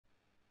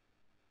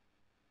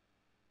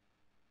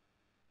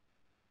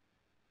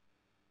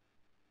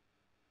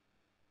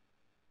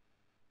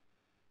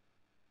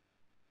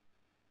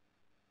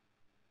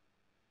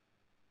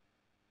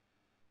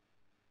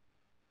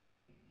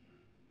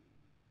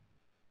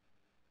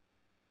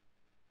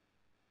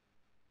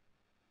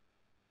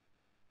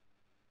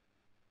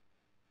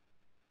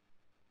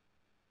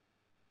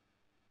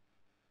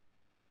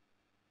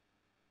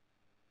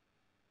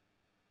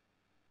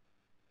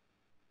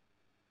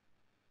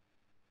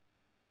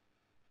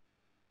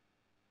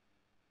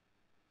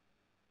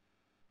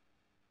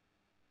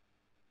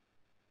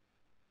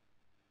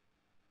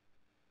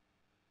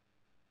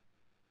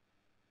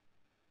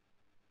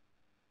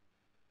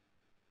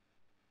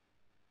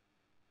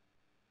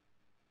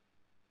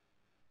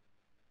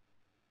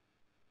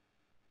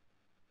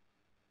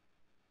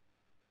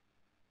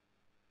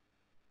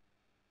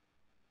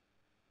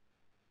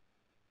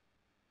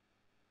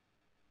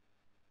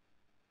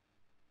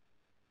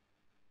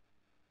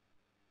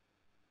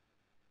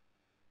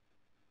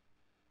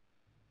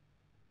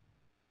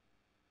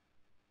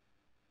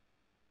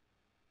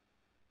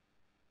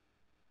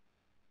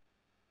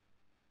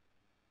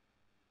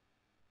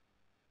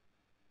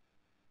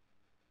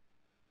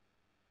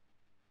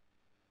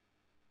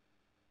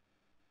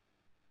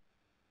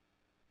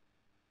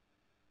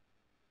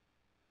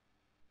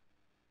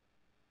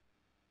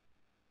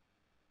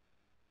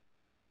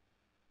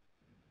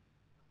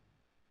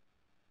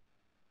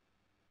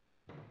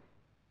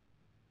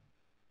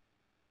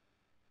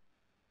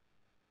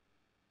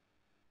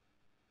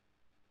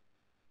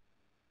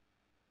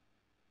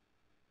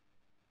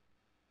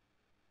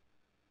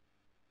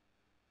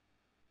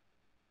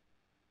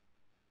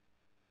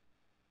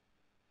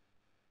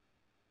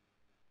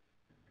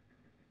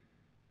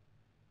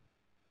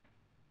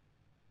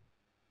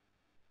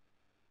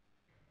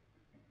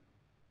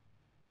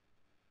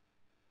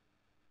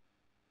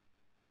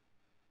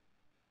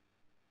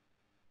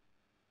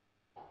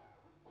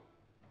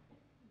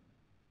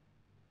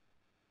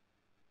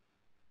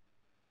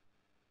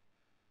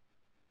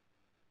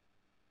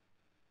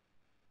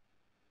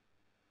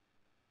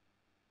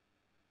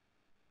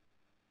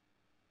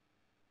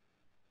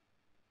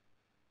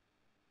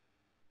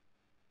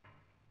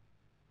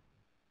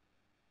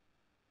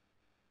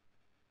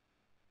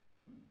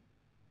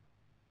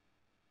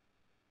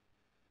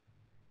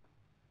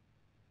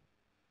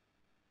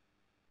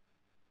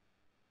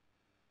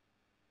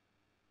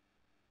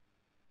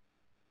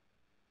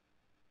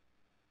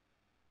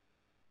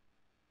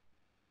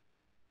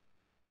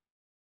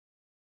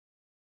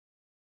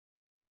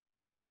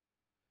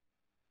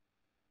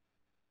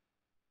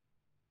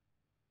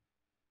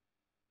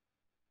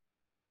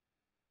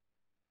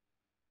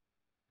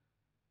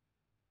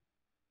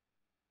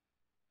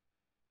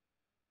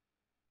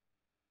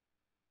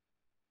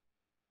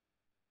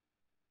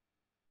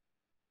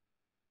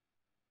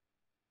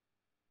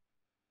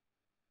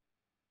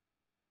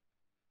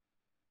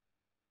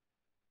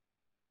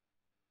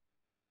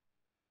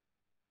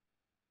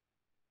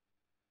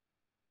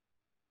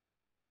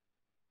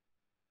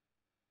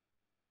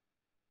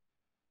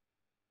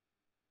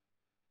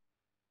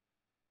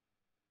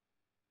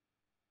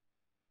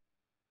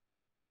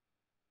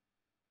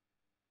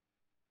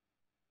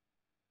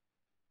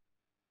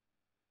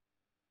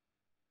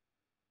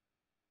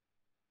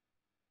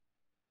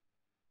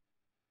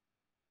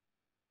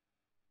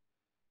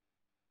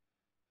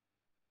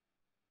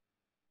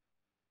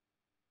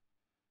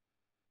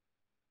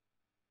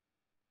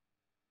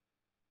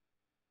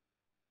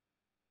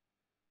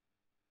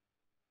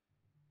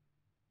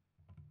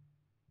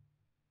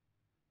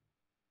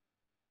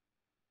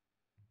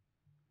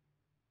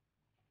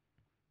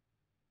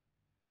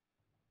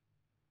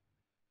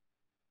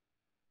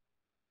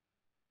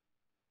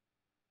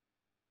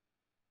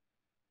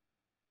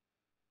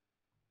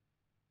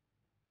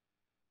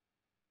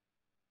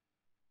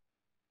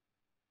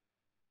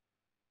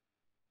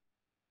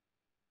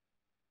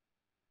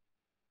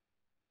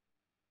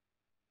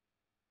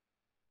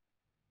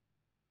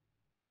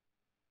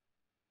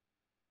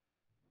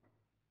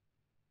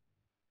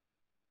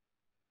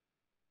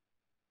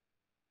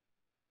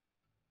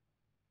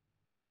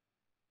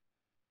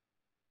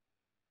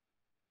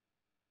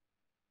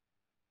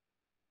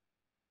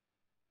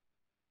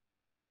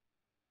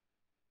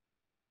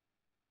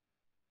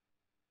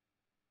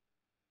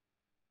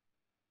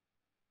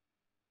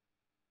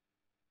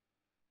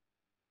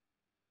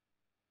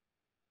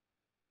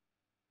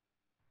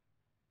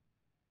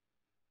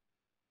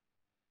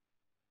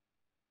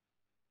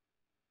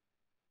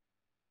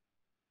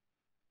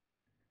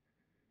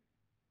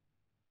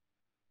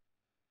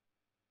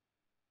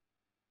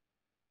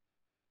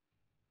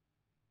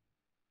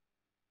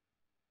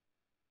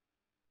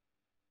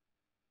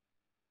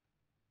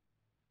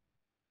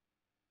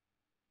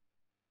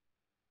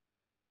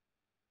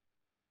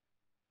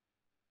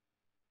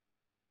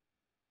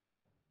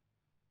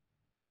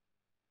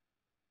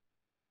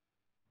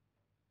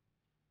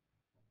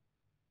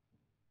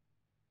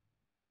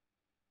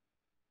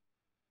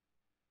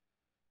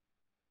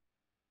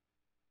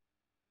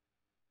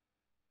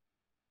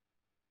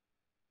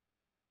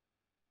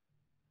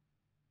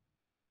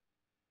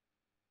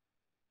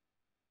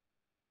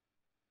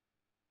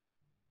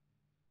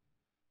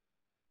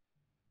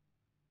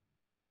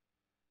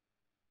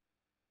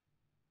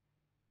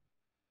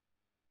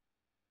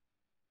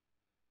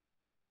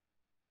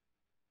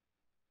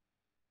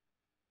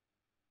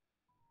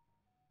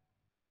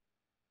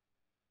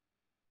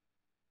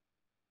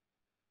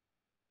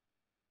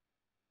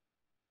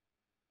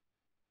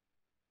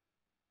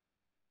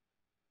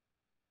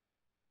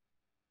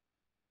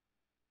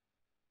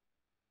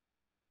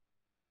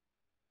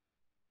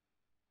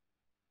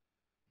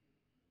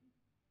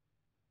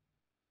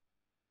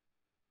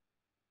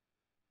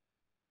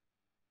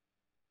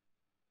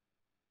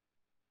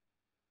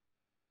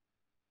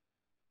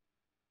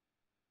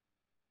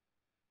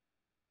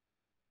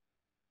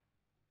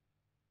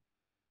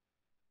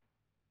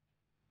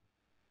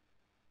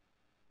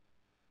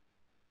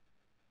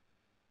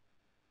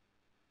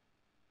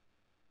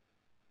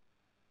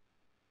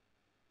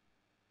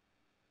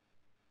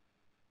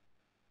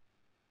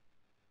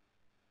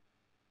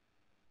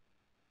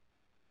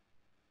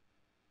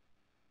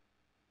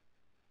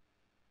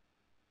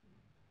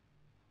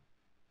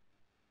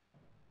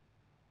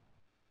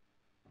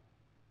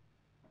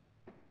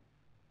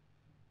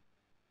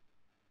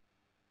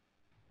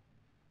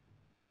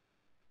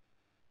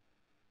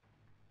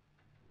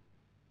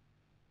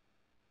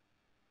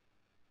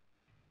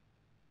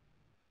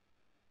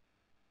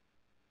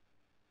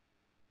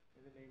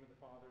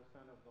Father,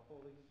 Son, of the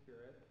Holy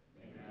Spirit.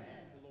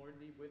 Amen. The Lord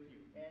be with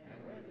you. And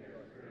with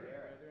your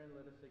spirit. Brethren,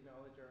 let us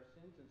acknowledge our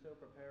sins and so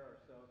prepare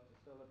ourselves to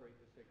celebrate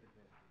the sacred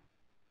mystery.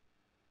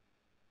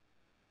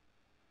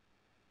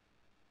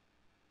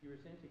 You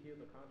were sent to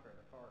heal the contrite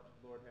of heart.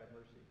 Lord, have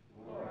mercy.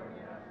 Lord,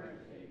 have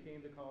mercy. You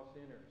came to call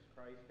sinners.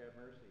 Christ, have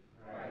mercy.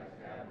 Christ,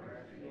 have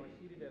mercy. You are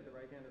seated at the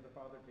right hand of the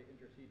Father to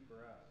intercede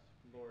for us.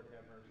 Lord,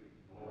 have mercy.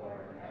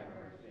 Lord, have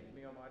mercy.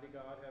 May Almighty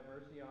God have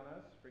mercy on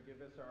us,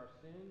 forgive us our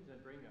sins, and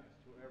bring us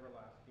to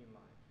everlasting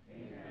life.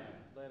 Amen.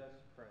 Let us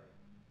pray.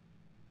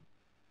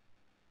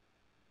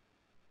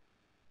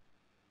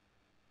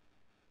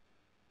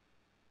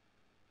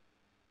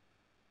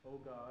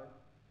 O God,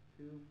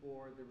 who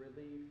for the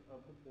relief of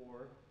the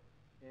poor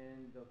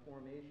and the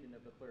formation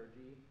of the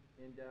clergy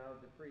endowed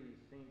the priest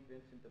St.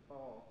 Vincent de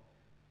Paul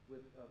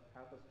with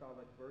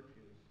apostolic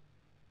virtues,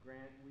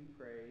 grant, we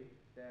pray,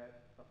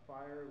 that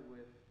afire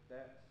with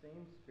that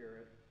same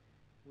spirit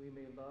we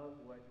may love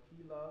what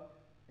he loved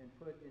and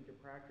put into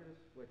practice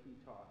what he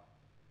taught.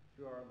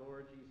 Through our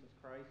Lord Jesus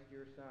Christ,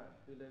 your Son,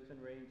 who lives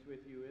and reigns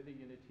with you in the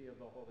unity of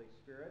the Holy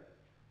Spirit,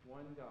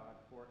 one God,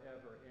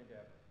 forever and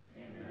ever.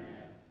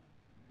 Amen.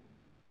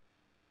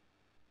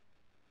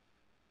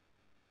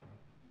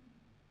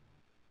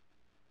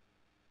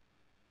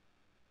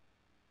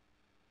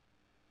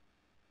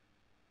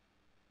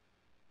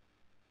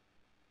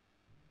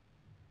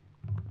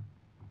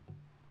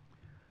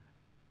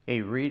 A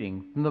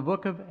reading from the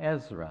book of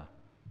Ezra.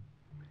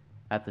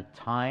 At the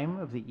time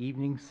of the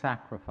evening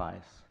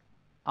sacrifice,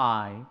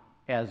 I,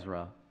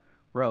 Ezra,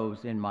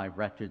 rose in my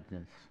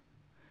wretchedness,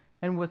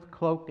 and with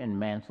cloak and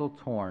mantle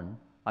torn,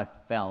 I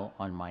fell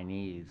on my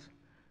knees,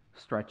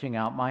 stretching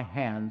out my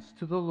hands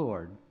to the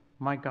Lord,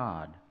 my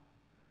God.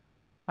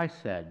 I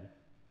said,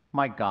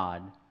 my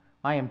God,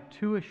 I am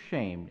too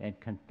ashamed and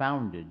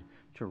confounded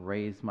to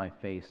raise my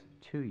face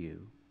to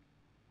you.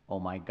 O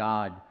my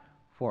God,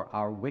 for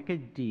our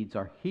wicked deeds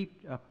are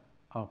heaped up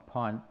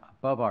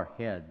above our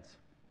heads,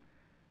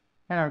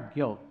 and our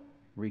guilt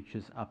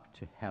reaches up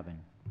to heaven.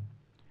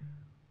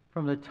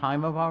 From the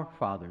time of our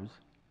fathers,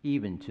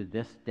 even to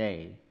this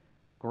day,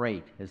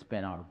 great has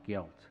been our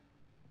guilt.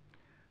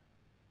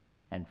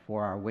 And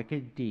for our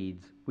wicked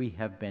deeds we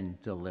have been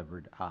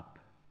delivered up,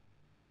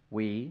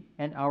 we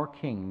and our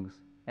kings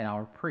and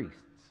our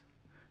priests,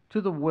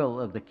 to the will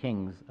of the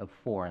kings of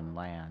foreign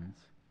lands,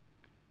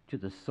 to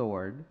the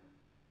sword,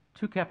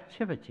 to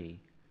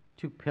captivity,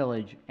 to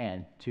pillage,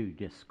 and to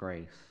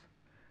disgrace,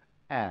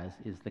 as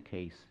is the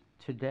case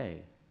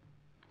today.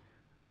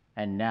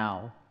 And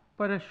now,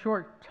 but a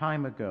short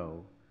time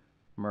ago,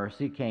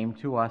 mercy came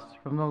to us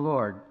from the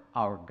Lord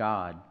our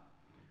God,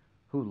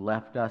 who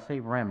left us a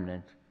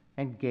remnant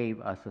and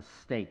gave us a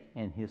stake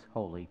in his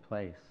holy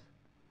place.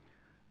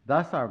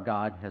 Thus our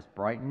God has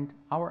brightened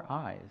our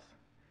eyes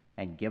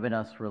and given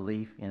us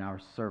relief in our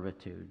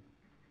servitude.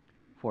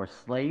 For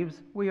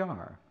slaves we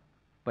are,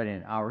 but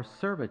in our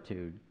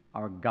servitude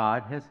our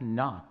God has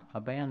not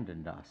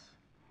abandoned us.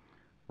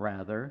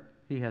 Rather,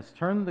 he has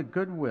turned the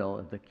goodwill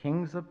of the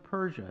kings of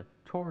Persia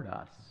toward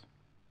us.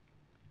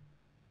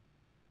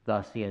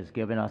 Thus he has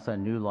given us a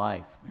new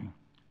life,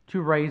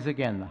 to raise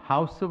again the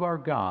house of our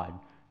God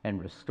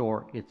and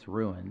restore its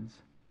ruins,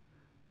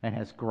 and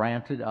has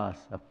granted us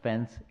a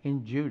fence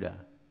in Judah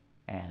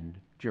and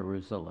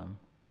Jerusalem.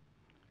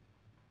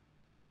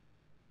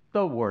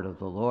 The word of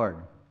the Lord.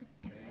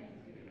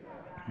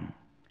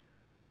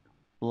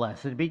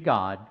 Blessed be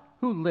God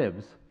who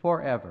lives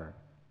forever.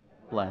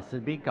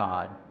 Blessed be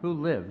God who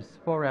lives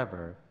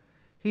forever.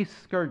 He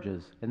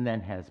scourges and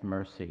then has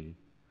mercy.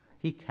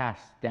 He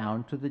casts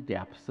down to the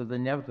depths of the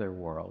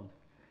netherworld,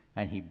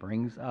 and he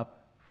brings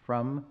up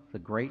from the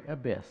great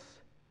abyss.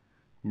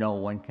 No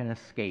one can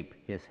escape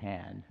his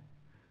hand.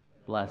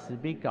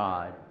 Blessed be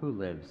God who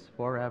lives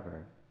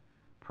forever.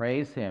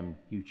 Praise him,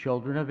 you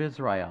children of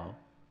Israel,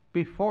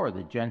 before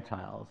the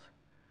Gentiles.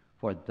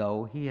 For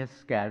though he has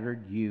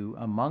scattered you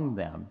among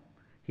them,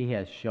 he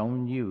has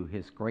shown you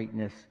his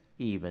greatness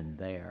even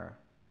there.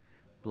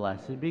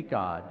 Blessed be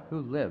God who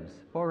lives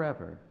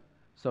forever.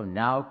 So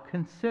now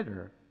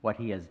consider what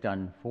he has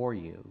done for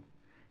you,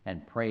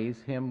 and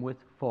praise him with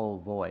full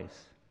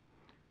voice.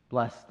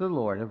 Bless the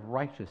Lord of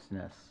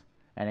righteousness,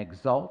 and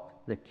exalt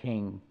the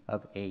King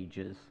of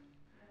ages.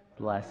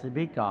 Blessed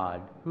be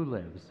God who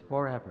lives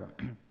forever.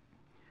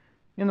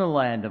 In the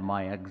land of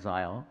my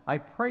exile, I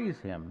praise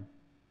him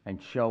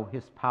and show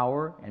his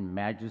power and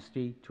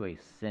majesty to a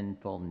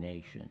sinful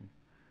nation.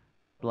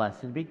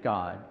 Blessed be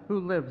God who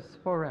lives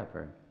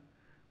forever.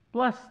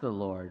 Bless the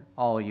Lord,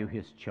 all you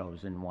his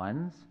chosen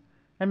ones,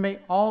 and may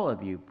all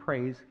of you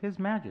praise his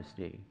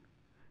majesty.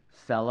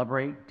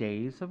 Celebrate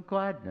days of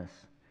gladness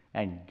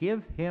and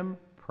give him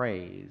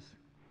praise.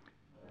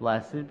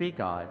 Blessed be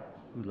God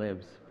who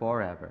lives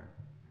forever.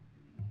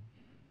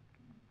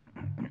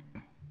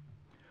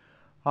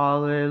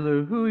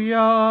 Alleluia,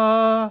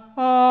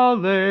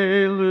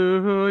 alleluia,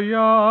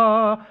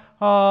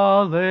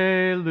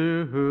 alleluia.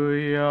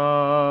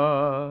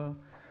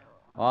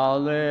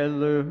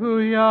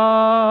 Alleluia,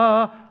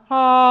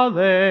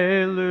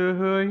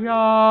 Hallelujah,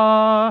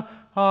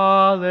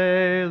 hallelujah.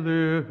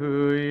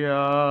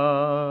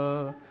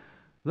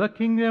 The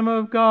kingdom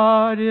of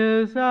God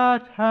is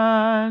at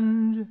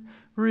hand.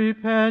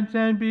 Repent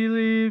and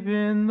believe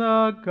in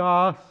the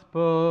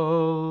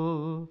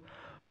gospel.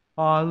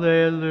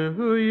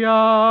 Hallelujah,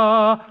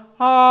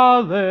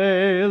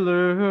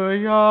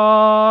 hallelujah,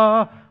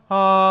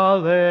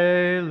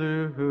 hallelujah.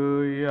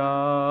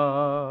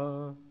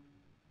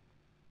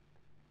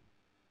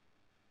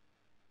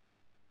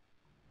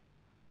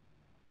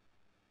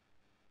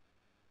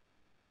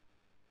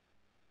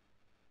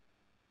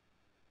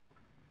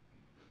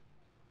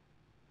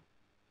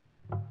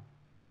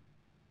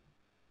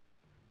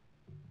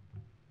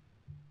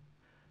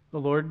 The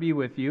Lord be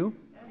with you.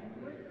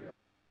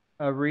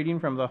 A reading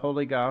from the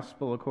Holy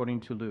Gospel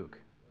according to Luke.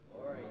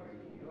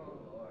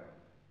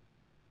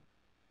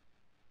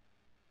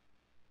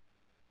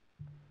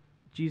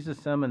 Jesus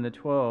summoned the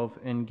 12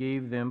 and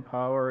gave them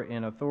power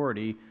and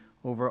authority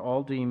over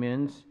all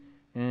demons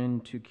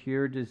and to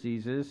cure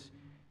diseases,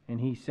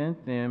 and he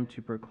sent them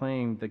to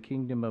proclaim the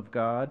kingdom of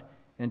God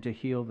and to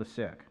heal the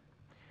sick.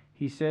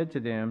 He said to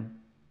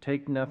them,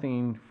 "Take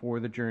nothing for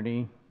the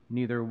journey,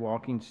 neither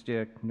walking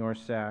stick, nor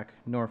sack,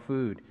 nor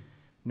food,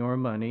 nor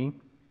money,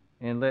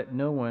 and let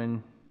no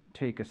one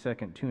take a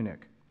second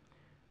tunic.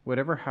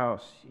 Whatever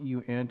house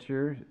you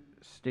enter,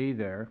 stay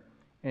there,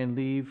 and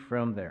leave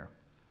from there.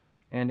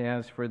 And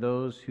as for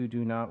those who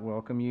do not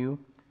welcome you,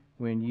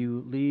 when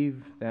you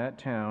leave that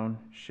town,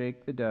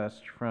 shake the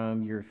dust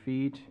from your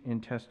feet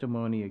in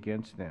testimony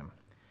against them."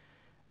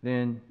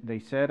 Then they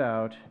set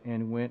out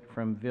and went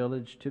from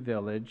village to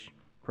village,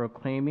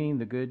 proclaiming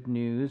the good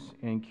news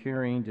and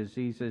curing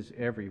diseases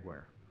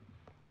everywhere.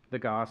 The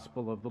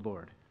Gospel of the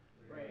Lord.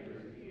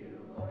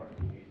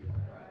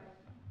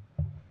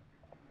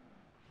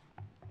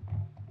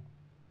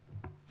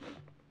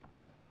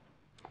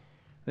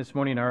 This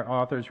morning, our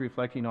author is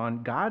reflecting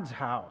on God's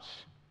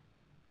house.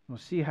 We'll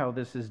see how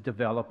this is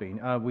developing.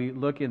 We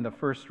look in the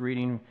first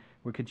reading,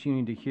 we're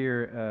continuing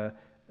to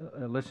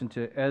listen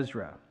to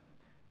Ezra.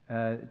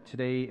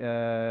 Today,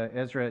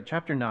 Ezra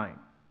chapter 9.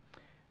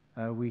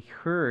 We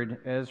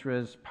heard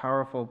Ezra's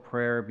powerful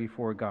prayer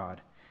before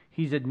God.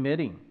 He's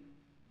admitting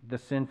the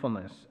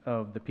sinfulness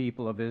of the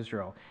people of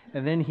Israel.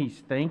 And then he's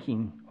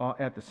thanking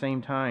at the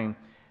same time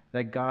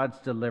that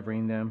God's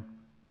delivering them.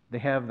 They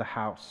have the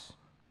house,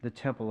 the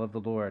temple of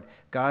the Lord.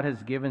 God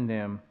has given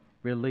them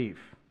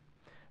relief.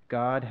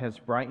 God has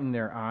brightened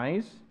their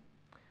eyes,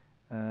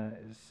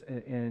 and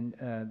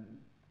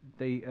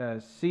they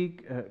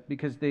seek,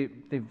 because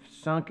they've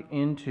sunk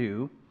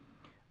into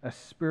a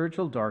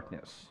spiritual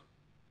darkness,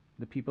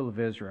 the people of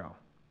Israel.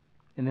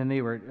 And then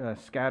they were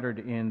scattered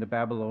in the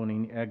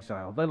Babylonian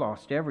exile. They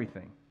lost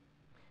everything.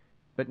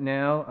 But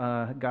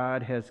now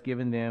God has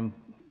given them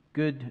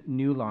good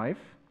new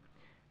life,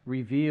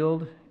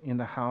 revealed in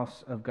the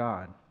house of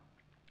God.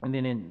 And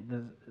then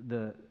in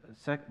the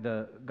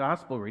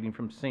gospel reading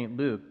from St.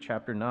 Luke,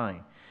 chapter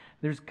 9,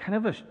 there's kind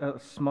of a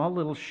small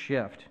little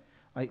shift.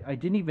 I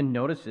didn't even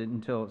notice it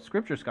until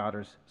Scripture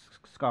scholars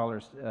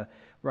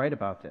write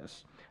about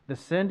this. The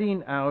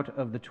sending out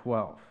of the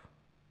 12.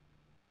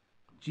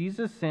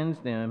 Jesus sends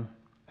them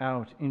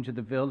out into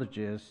the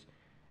villages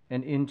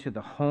and into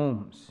the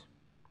homes.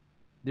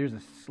 There's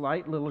a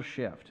slight little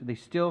shift. They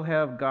still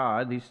have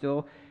God. They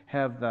still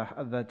have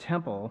the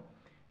temple,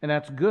 and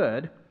that's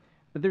good.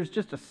 But there's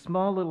just a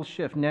small little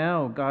shift.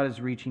 Now God is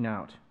reaching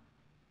out.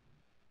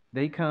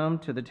 They come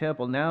to the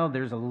temple. Now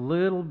there's a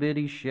little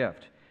bitty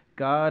shift.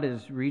 God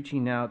is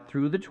reaching out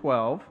through the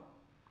 12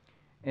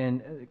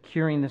 and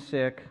curing the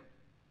sick,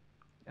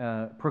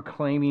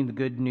 proclaiming the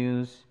good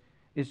news.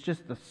 It's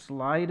just the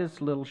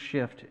slightest little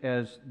shift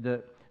as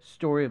the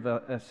story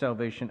of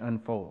salvation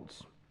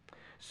unfolds.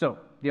 So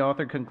the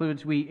author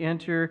concludes, we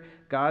enter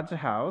God's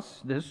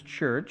house, this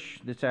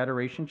church, this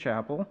adoration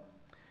chapel,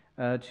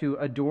 to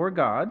adore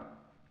God,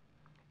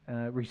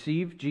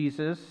 receive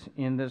Jesus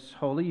in this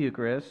Holy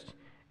Eucharist,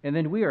 and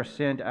then we are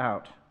sent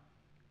out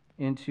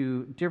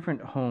into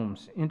different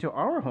homes, into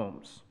our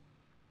homes,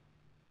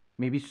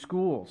 maybe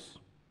schools,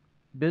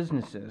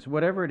 businesses,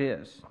 whatever it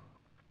is,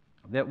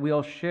 that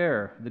we'll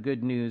share the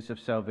good news of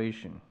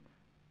salvation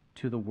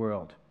to the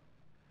world.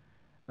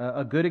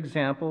 A good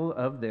example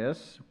of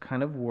this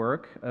kind of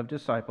work of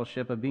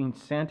discipleship, of being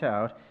sent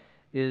out,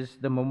 is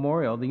the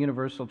memorial. The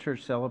Universal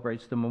Church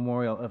celebrates the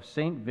memorial of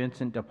St.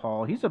 Vincent de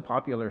Paul. He's a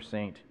popular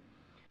saint.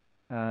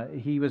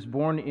 He was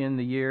born in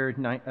the year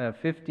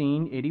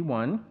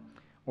 1581,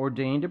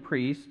 ordained a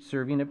priest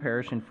serving a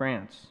parish in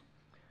France.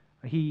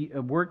 He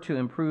worked to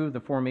improve the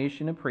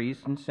formation of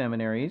priests in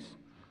seminaries.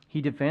 He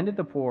defended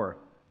the poor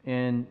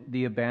and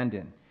the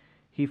abandoned.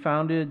 He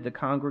founded the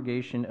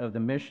congregation of the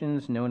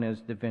missions known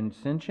as the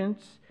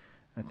Vincentians.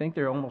 I think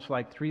there are almost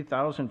like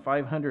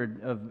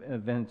 3,500 of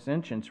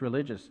Vincentians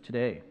religious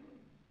today.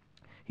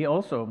 He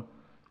also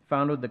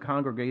founded the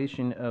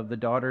congregation of the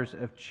Daughters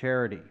of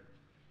Charity.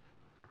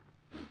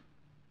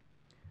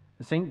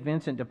 St.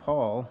 Vincent de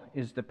Paul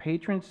is the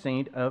patron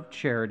saint of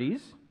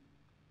charities,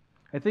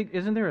 I think,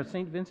 isn't there a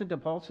St. Vincent de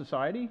Paul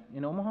Society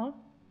in Omaha?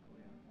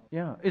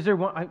 Yeah. Is there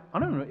one? I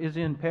don't know. Is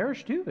it in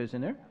Parish too?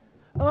 Isn't there?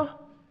 Oh,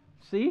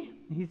 see,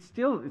 it's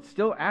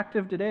still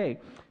active today.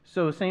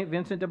 So St.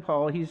 Vincent de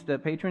Paul, he's the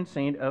patron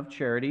saint of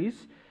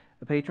charities,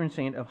 the patron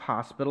saint of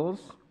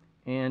hospitals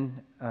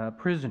and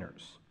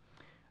prisoners.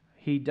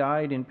 He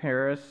died in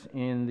Paris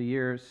in the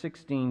year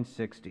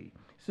 1660.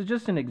 So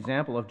just an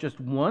example of just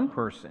one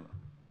person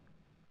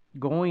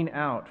going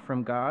out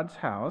from God's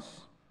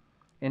house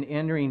and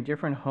entering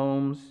different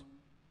homes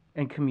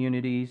and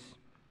communities,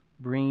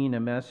 bringing a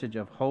message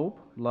of hope,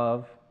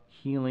 love,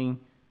 healing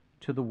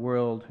to the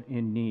world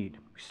in need.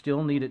 We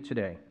still need it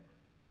today.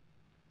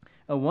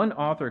 One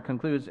author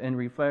concludes and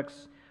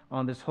reflects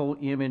on this whole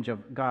image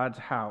of God's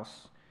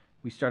house.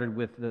 We started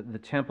with the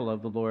temple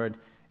of the Lord,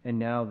 and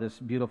now this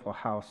beautiful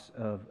house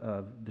of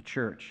the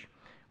church.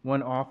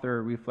 One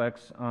author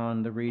reflects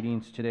on the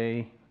readings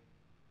today.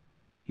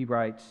 He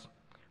writes,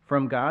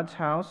 "From God's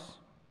house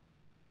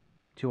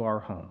to our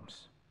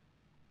homes.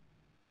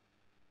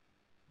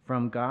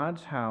 From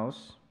God's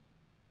house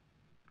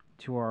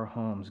to our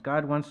homes."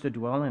 God wants to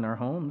dwell in our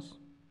homes.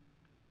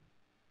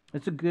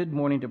 It's a good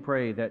morning to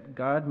pray that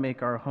God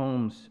make our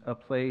homes a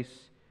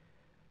place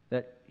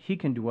that He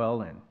can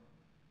dwell in.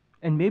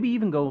 And maybe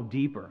even go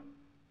deeper.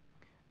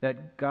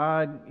 That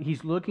God,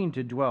 He's looking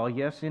to dwell,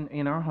 yes,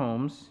 in our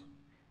homes,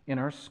 in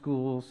our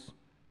schools,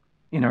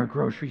 in our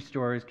grocery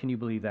stores. Can you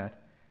believe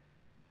that?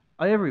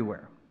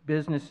 Everywhere.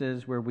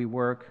 Businesses where we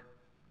work,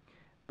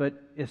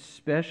 but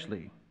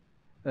especially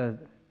the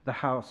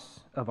house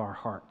of our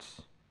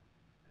hearts.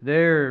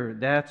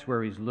 That's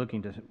where He's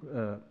looking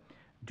to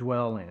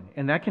dwell in.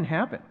 And that can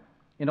happen.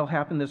 It'll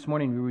happen this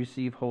morning. We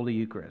receive Holy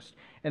Eucharist.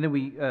 And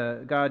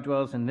then God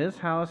dwells in this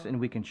house and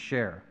we can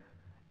share.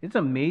 It's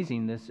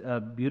amazing, this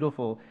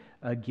beautiful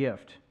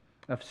gift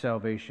of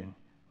salvation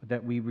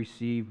that we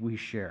receive, we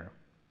share.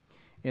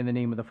 In the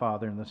name of the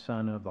Father, and the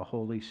Son, and of the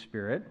Holy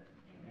Spirit.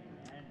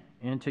 Amen.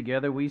 And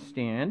together we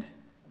stand,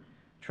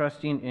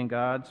 trusting in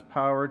God's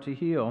power to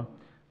heal.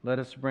 Let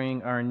us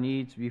bring our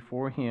needs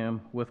before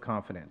Him with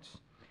confidence.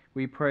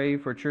 We pray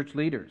for church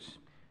leaders.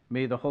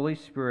 May the Holy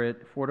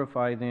Spirit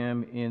fortify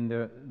them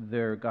in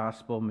their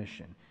gospel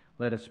mission.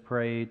 Let us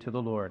pray to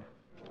the Lord.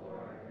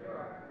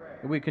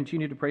 We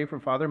continue to pray for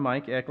Father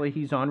Mike Eckley.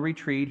 He's on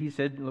retreat. He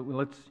said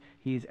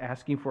he's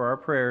asking for our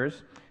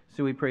prayers.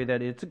 So we pray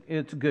that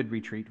it's a good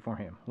retreat for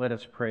him. Let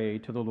us pray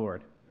to the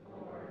Lord.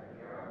 Lord,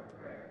 hear our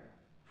prayer.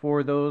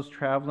 For those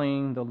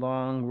traveling the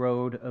long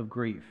road of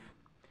grief,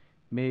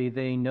 may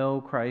they know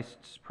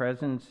Christ's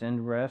presence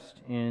and rest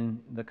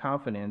in the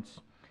confidence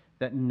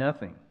that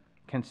nothing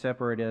can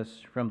separate us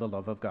from the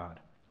love of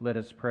God. Let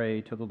us pray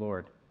to the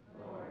Lord.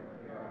 Lord,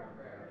 hear our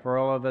prayer. For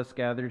all of us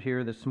gathered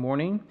here this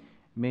morning,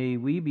 may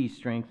we be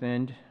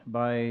strengthened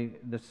by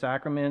the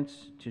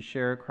sacraments to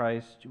share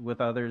Christ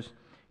with others,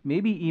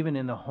 maybe even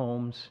in the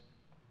homes,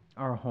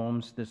 our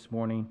homes this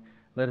morning.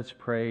 Let us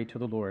pray to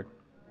the Lord.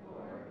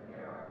 Lord,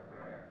 hear our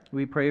prayer.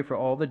 We pray for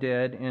all the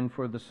dead and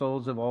for the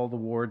souls of all the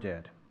war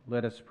dead.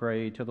 Let us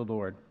pray to the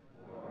Lord.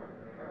 Lord,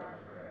 hear our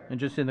prayer. And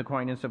just in the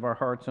quietness of our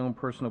hearts, own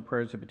personal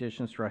prayers and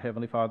petitions to our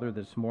Heavenly Father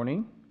this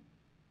morning.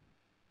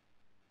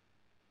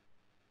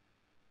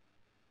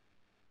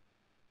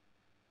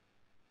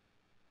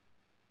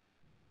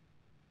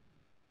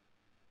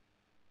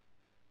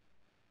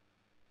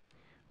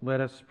 Let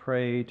us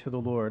pray to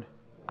the Lord.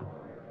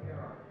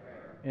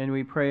 And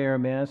we pray our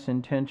Mass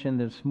intention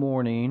this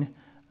morning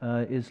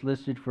is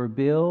listed for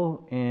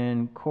Bill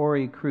and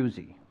Corey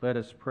Cruzy. Let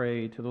us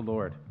pray to the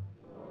Lord.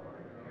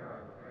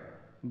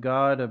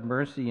 God of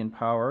mercy and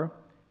power,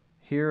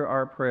 hear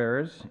our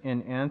prayers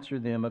and answer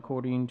them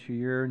according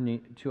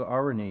to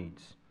our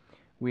needs.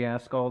 We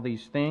ask all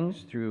these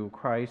things through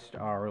Christ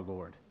our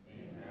Lord.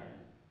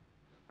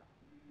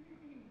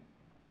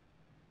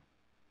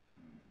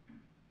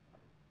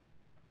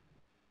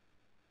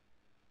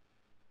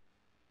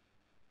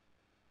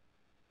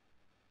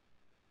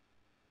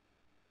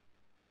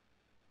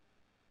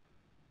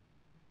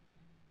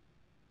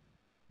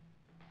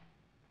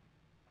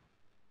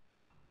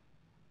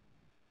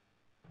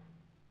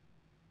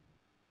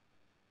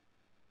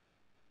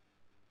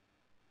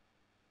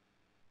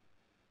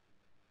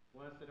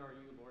 Blessed are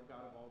you, Lord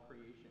God of all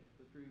creation,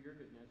 for through your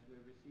goodness we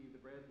have received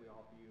the bread we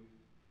offer you,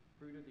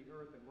 fruit of the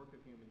earth and work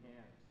of human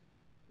hands.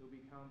 It will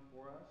become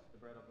for us the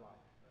bread of life.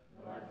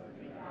 Blessed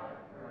be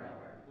God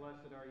forever.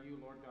 Blessed are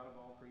you, Lord God of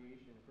all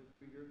creation, for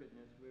through your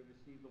goodness we have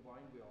received the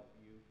wine we offer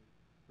you,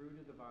 fruit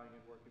of the vine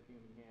and work of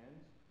human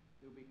hands.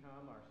 It will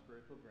become our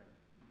spiritual drink.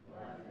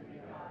 Blessed be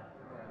God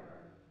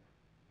forever.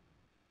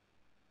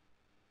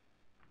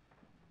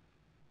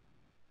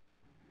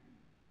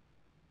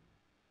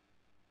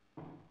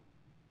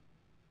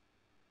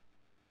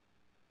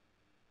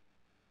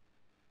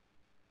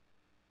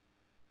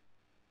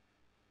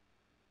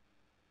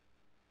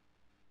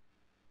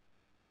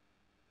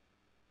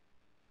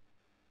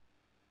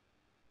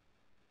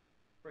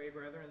 Pray,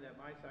 brethren, that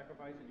my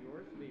sacrifice and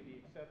yours may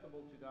be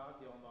acceptable to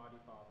God, the Almighty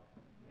Father.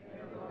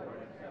 May the Lord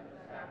accept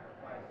the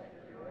sacrifice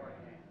at your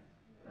hands,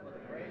 for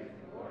the praise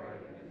and glory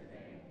of His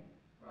name,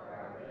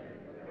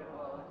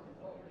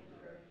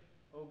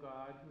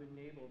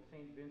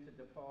 Saint Vincent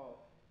de Paul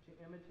to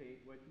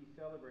imitate what he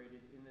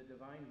celebrated in the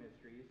divine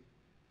mysteries,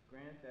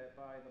 grant that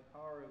by the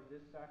power of this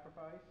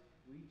sacrifice,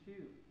 we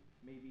too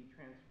may be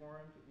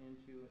transformed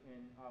into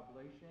an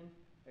oblation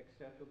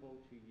acceptable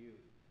to you.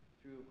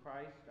 Through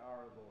Christ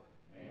our Lord.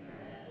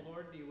 Amen. The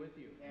Lord be with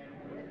you. And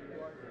with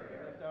your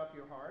spirit. Lift up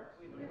your hearts.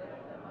 We lift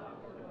them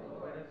up to the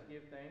Lord. Let us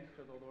give thanks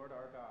to the Lord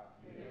our God.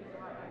 It is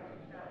right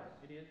and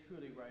just. It is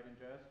truly right and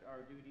just,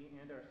 our duty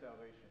and our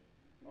salvation,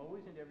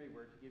 always and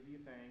everywhere to give you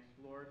thanks,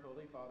 Lord,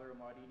 Holy Father,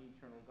 Almighty and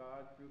eternal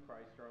God, through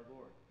Christ our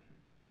Lord.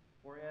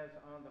 For as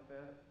on the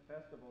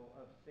festival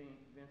of Saint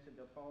Vincent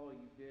de Paul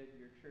you bid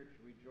your church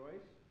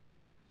rejoice,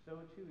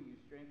 so too you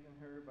strengthen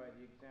her by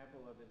the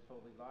example of his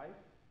holy life,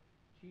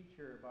 teach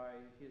her by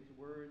his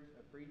words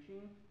of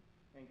preaching,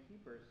 and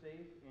keep her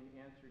safe in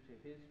answer to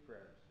his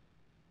prayers.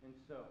 And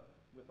so,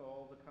 with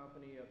all the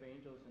company of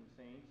angels and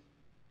saints,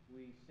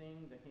 we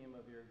sing the hymn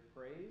of your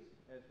praise,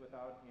 as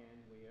without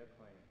end we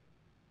acclaim.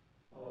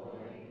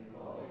 Holy,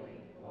 holy,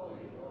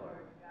 holy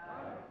Lord,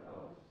 God of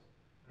hosts,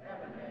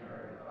 heaven and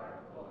earth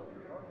are full of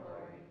your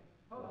glory.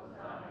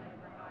 Hosanna in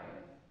the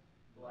highest.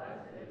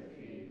 Blessed is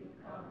he who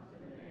comes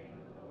in the name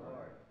of the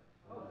Lord.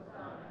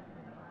 Hosanna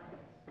in the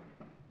highest.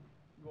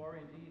 You are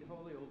indeed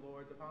holy, O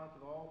Lord, the fount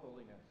of all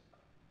holiness.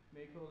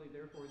 Make holy,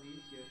 therefore,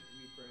 these gifts,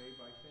 we pray,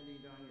 by sending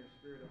down your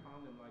Spirit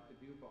upon them like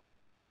the dewfall,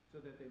 so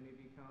that they may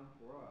become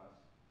for us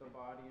the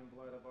body and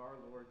blood of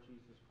our Lord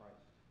Jesus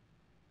Christ.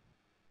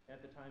 At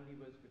the time he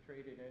was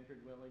betrayed and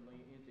entered willingly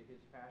into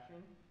his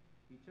passion,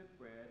 he took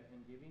bread,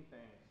 and giving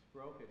thanks,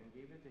 broke it and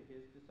gave it to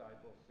his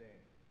disciples,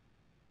 saying,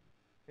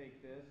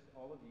 "Take this,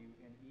 all of you,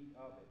 and eat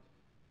of it,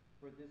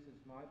 for this is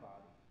my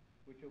body,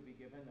 which will be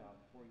given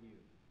up for you."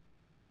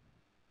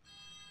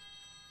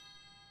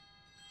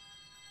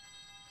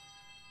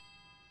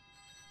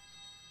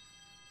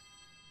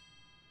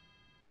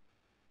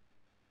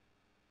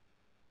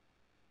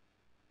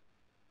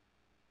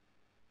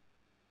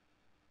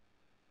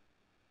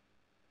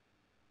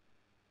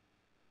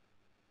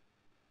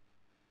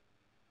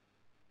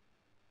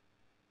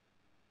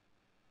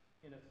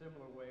 In a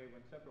similar way, when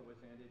supper was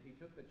ended, he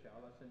took the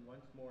chalice, and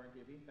once more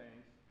giving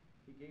thanks,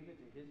 he gave it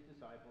to his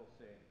disciples,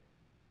 saying,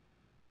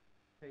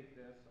 "Take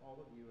this,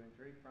 all of you, and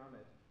drink from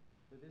it,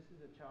 for this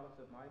is a chalice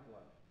of my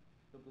blood,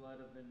 the blood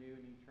of the new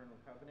and eternal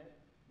covenant,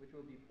 which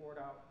will be poured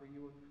out for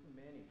you and for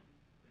many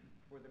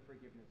for the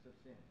forgiveness of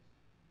sins.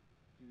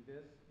 Do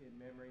this in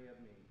memory of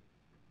me."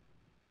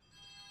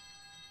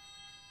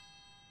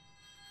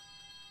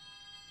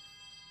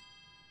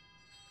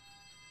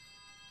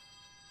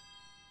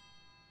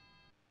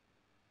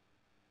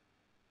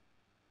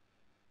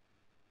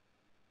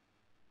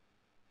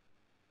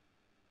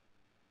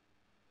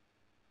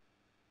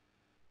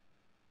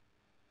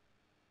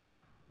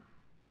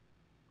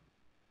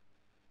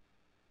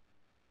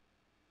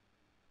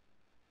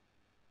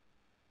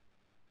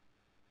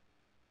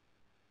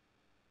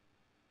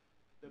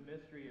 The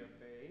mystery of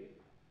faith,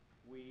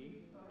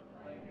 we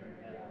Proclaim your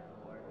death,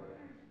 Lord,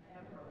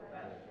 and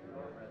profess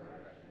your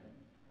resurrection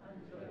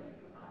until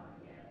you come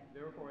again.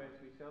 therefore, as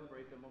we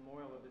celebrate the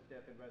memorial of his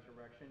death and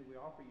resurrection, we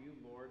offer you,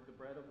 Lord, the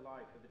bread of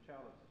life and the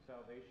chalice of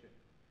salvation,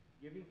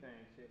 giving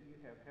thanks that you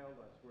have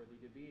held us worthy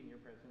to be in your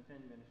presence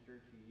and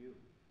minister to you.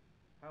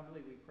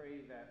 Humbly we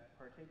pray that,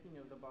 partaking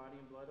of the body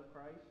and blood of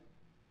Christ,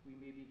 we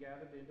may be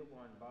gathered into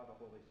one by the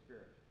Holy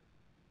Spirit.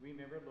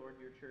 Remember, Lord,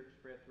 your church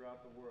spread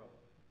throughout the world,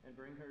 and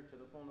bring her to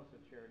the fullness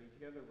of charity,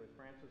 together with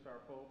Francis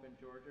our Pope and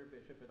George our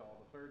Bishop and all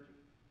the clergy.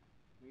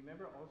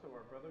 Remember also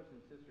our brothers and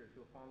sisters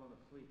who have fallen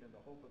asleep in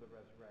the hope of the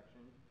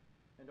resurrection,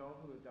 and all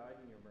who have died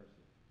in your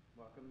mercy.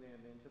 Welcome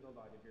them into the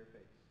light of your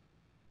face.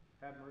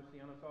 Have mercy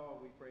on us all,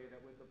 we pray,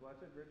 that with the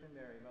Blessed Virgin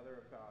Mary, Mother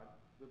of God,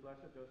 with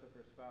Blessed Joseph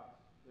her spouse,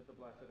 with the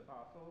blessed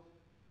apostles,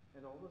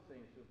 and all the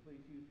saints who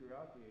please you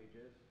throughout the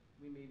ages,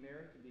 we may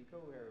merit to be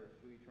co-heirs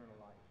to eternal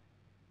life,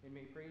 and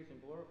may praise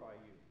and glorify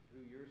you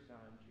through your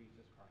Son,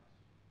 Jesus Christ.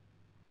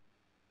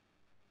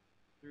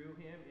 Through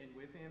him, and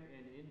with him,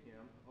 and in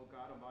him, O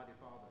God, Almighty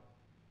Father,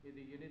 in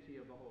the unity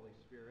of the Holy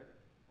Spirit,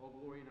 all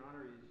glory and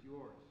honor is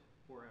yours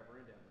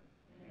forever and ever.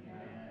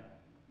 Amen.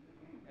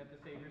 At the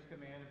Savior's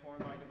command,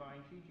 informed by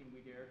divine teaching,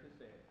 we dare to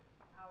say,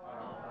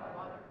 Our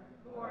Father,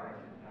 who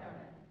art in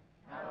heaven,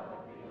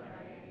 hallowed be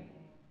thy name.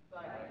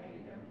 Thy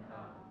kingdom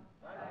come,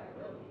 thy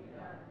will be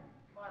done,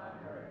 on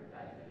earth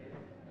as it is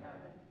in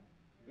heaven.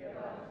 Give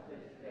us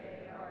this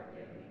day our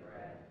daily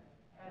bread,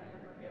 and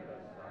forgive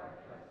us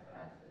our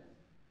trespasses,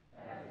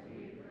 as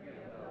we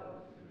forgive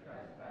those who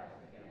trespass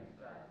against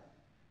us.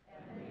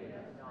 And lead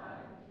us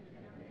not into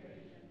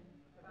temptation,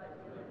 but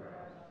deliver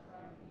us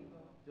from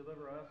evil.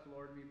 Deliver us,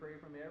 Lord, we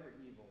pray, from every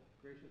evil.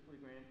 Graciously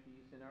grant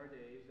peace in our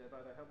days, that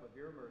by the help of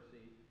your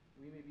mercy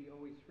we may be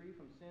always free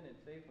from sin and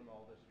safe from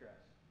all distress,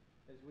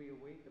 as we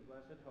await the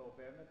blessed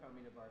hope and the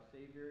coming of our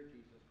Savior,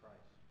 Jesus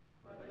Christ.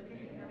 For the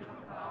kingdom,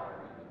 the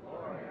power, and the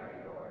glory are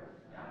yours,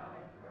 now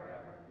and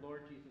forever.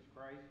 Lord Jesus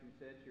Christ, who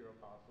said to your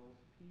apostles,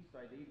 "Peace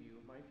I leave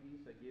you, my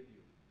peace I give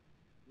you,"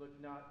 look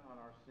not on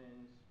our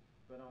sins,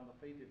 but on the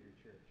faith of your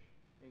church,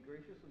 and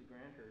graciously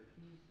grant her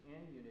peace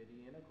and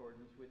unity in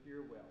accordance with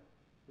your will,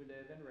 who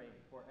live and reign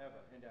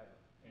forever and ever.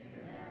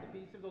 Amen. The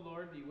peace of the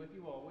Lord be with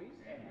you always.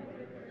 And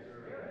with your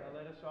spirit. Now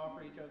let us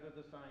offer each other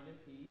the sign of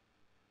peace.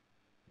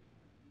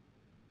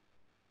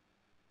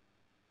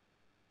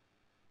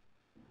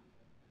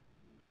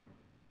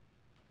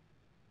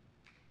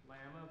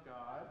 Lamb of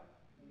God,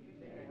 You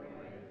take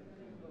away the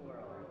sins of the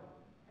world.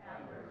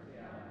 Have mercy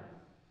on us.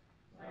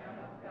 Lamb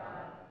of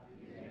God,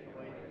 you take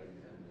away the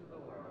sins of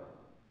the world.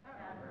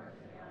 Have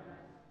mercy on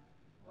us.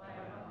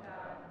 Lamb of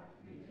God,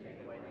 you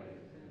take away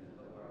the sins of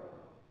the world.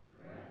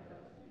 Grant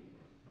us peace.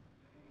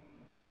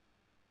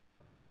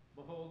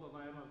 behold the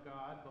Lamb of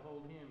God,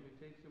 behold him who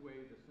takes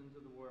away the sins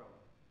of the world.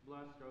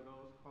 Blessed are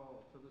those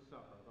called to the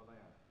supper of the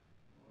Lamb.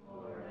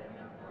 Lord, I am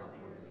not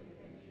worthy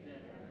that you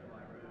should enter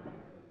my room,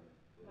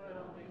 but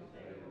only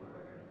say a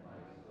word, and my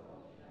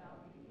soul shall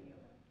be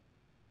healed.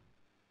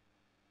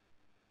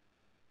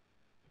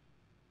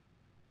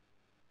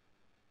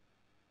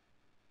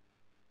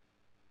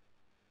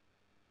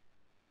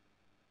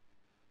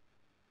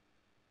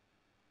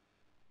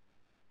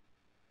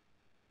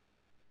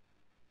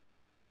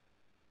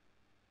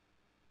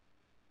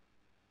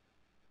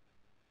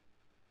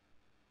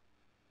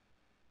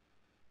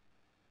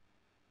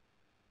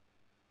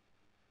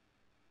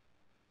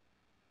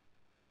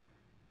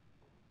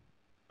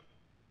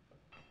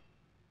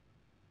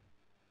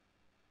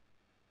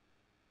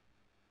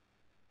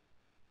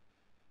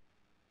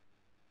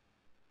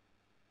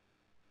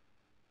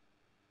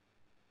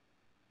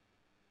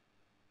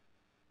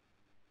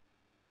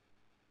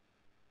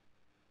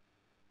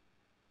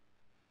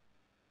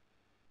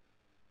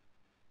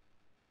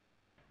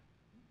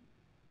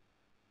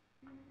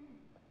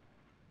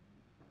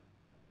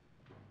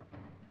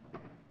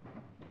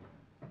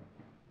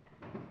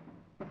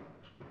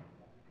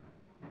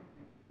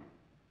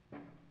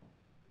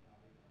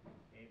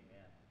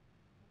 Amen.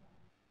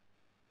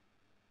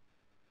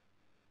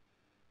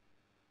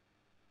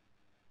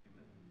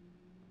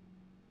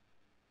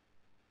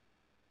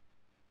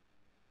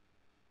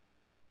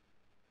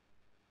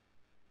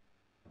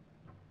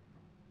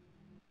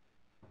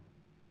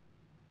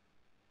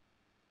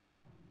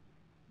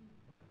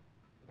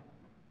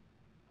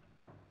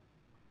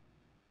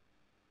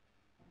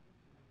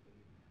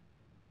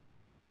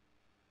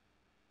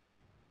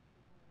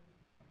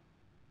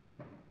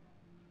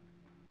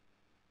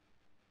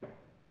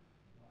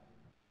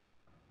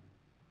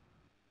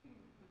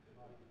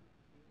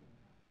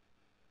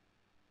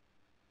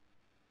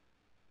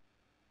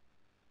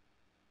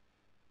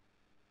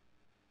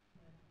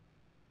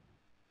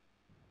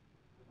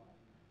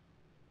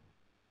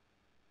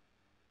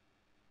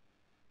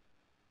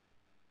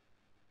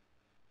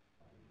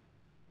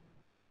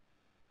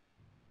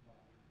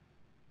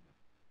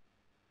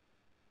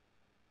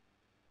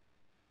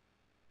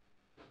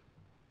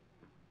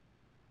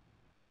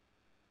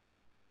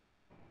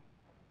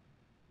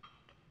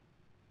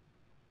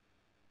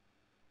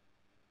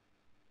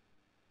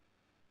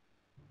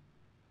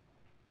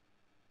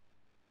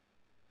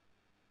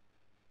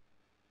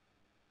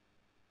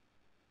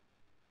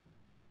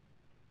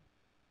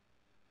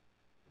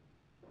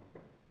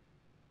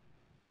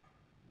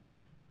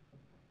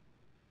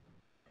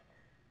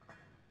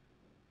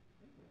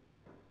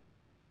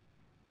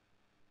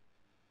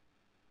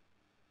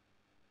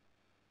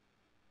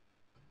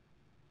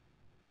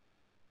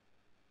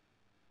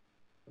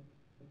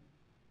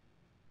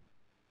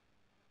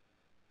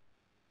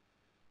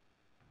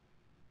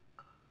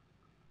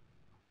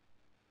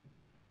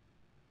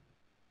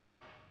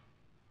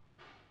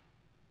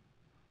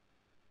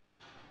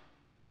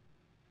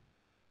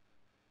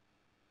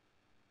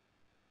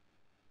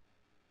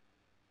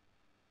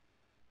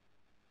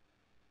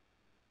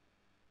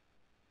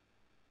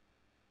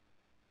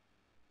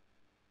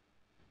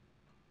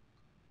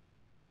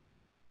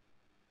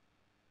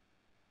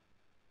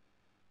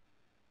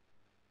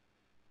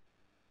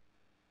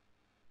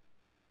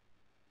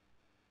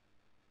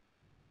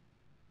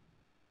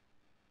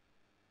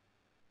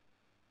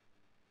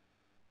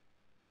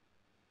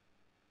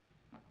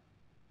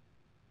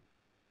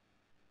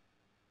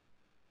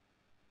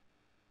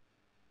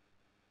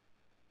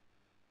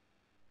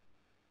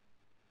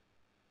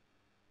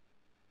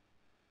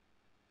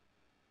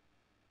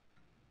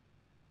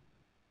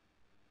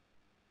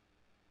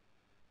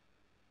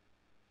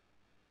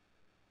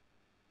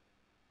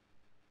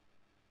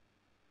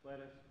 Let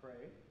us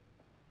pray.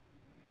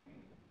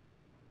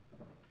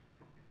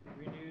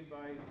 Renewed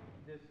by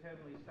this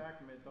heavenly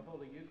sacrament, the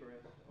Holy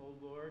Eucharist, O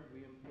Lord,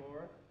 we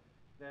implore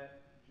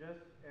that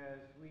just as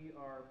we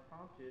are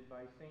prompted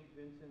by St.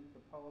 Vincent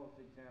de Paul's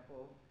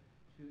example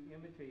to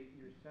imitate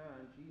your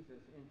Son,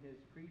 Jesus, in his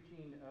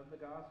preaching of the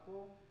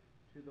gospel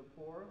to the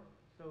poor,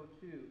 so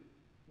too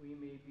we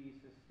may be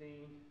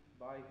sustained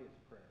by his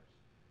prayers.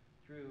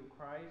 Through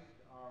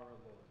Christ our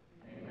Lord.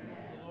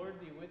 Amen. The Lord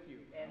be with you.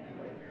 And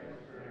with your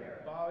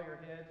spirit. Bow your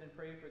heads and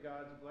pray for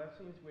God's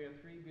blessings. We have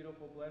three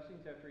beautiful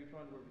blessings. After each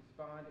one we'll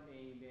respond,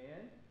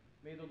 Amen.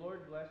 May the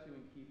Lord bless you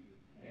and keep you.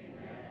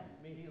 Amen.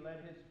 May he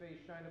let his face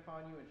shine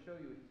upon you and show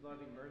you his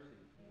loving mercy.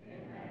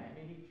 Amen.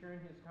 May he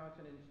turn his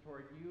countenance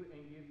toward you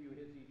and give you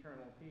his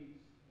eternal peace.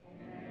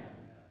 Amen.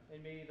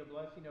 And may the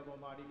blessing of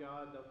Almighty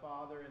God, the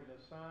Father, and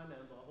the Son,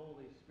 and the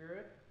Holy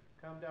Spirit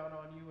come down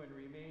on you and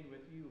remain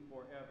with you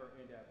forever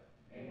and ever.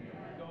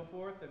 Amen. Go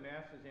forth, the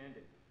Mass is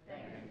ended.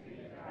 Thanks be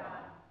to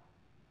God.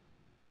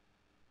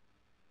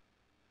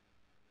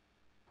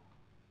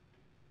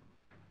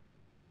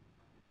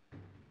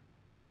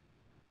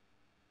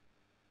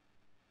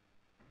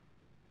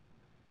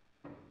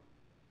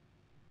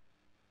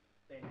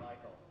 Saint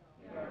Michael,